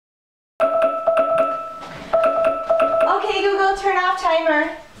off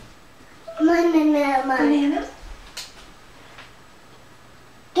timer. Banana.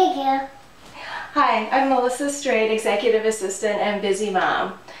 Hi, I'm Melissa Straight, Executive Assistant and Busy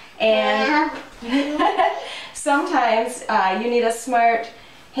Mom. And sometimes you need a smart,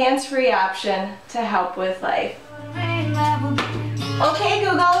 hands-free option to help with life. Okay,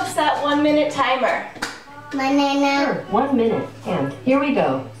 Google, set 1 minute timer. Sure, 1 minute, and here we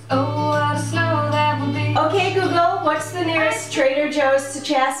go. Okay, Google, what's the nearest Trader Joe's to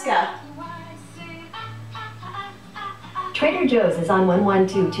Chaska? Trader Joe's is on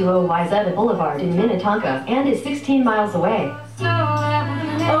 11220 Wayzata Boulevard in Minnetonka and is 16 miles away.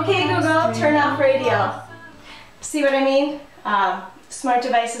 Okay, Google, turn off radio. See what I mean? Smart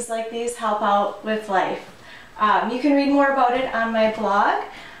devices like these help out with life. You can read more about it on my blog,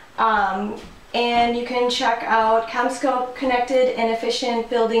 and you can check out CommScope Connected and Efficient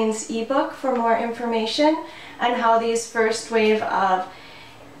Buildings ebook for more information on how these first wave of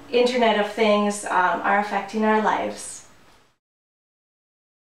Internet of Things are affecting our lives.